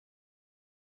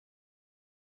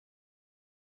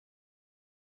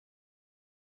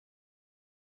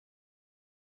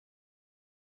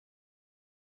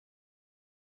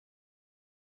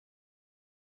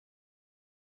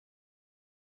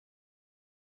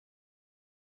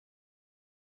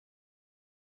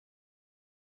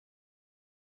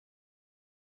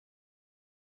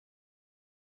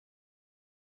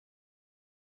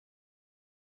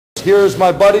Here's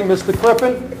my buddy, Mr.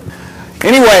 Crippen.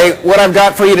 Anyway, what I've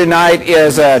got for you tonight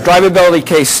is a drivability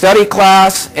case study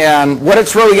class, and what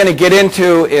it's really going to get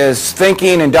into is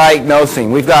thinking and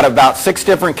diagnosing. We've got about 6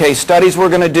 different case studies we're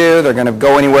going to do. They're going to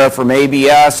go anywhere from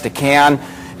ABS to CAN,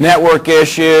 network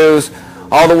issues,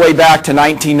 all the way back to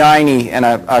 1990 and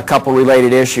a couple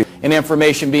related issues, and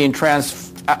information being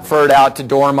transferred out to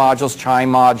door modules,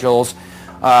 chime modules,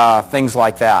 things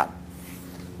like that.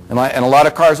 And a lot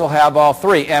of cars will have all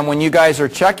 3. And when you guys are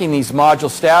checking these module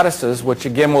statuses, which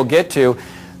again we'll get to,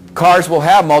 cars will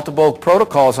have multiple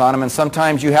protocols on them, and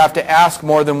sometimes you have to ask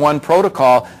more than one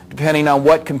protocol depending on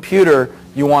what computer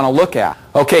you want to look at.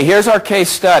 Okay, here's our case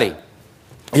study.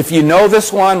 If you know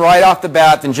this one right off the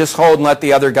bat, then just hold and let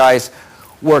the other guys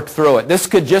work through it. This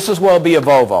could just as well be a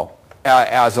Volvo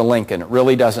as a Lincoln. It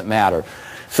really doesn't matter.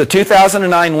 So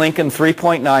 2009 Lincoln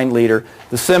 3.9 liter.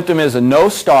 The symptom is a no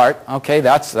start. Okay,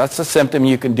 that's a symptom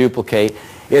you can duplicate.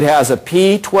 It has a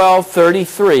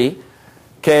P1233,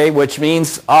 okay, which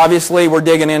means obviously we're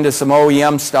digging into some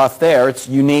OEM stuff there. It's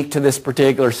unique to this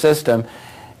particular system.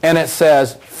 And it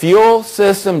says fuel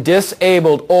system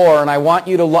disabled or, and I want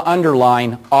you to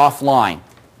underline, offline.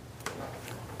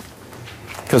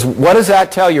 Because what does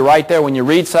that tell you right there when you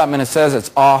read something and it says it's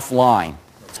offline?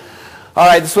 All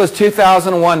right, this was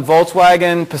 2001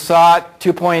 Volkswagen Passat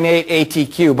 2.8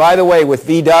 ATQ. By the way, with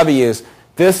VWs,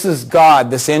 this is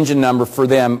God, this engine number for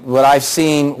them. What I've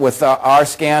seen with our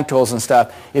scan tools and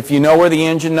stuff, if you know where the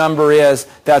engine number is,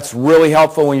 that's really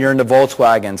helpful when you're into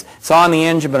Volkswagens. It's on the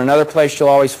engine, but another place you'll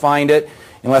always find it,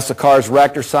 unless the car's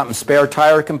wrecked or something, spare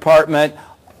tire compartment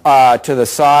to the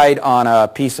side on a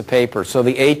piece of paper. So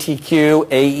the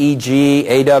ATQ, AEG,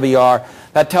 AWR,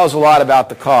 that tells a lot about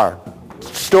the car.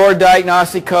 Stored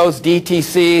diagnostic codes,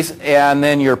 DTCs, and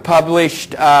then your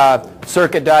published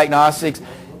circuit diagnostics.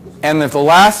 And the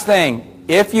last thing,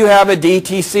 if you have a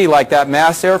DTC like that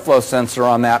mass airflow sensor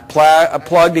on that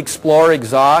plugged Explorer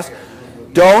exhaust,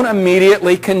 don't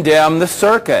immediately condemn the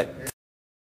circuit.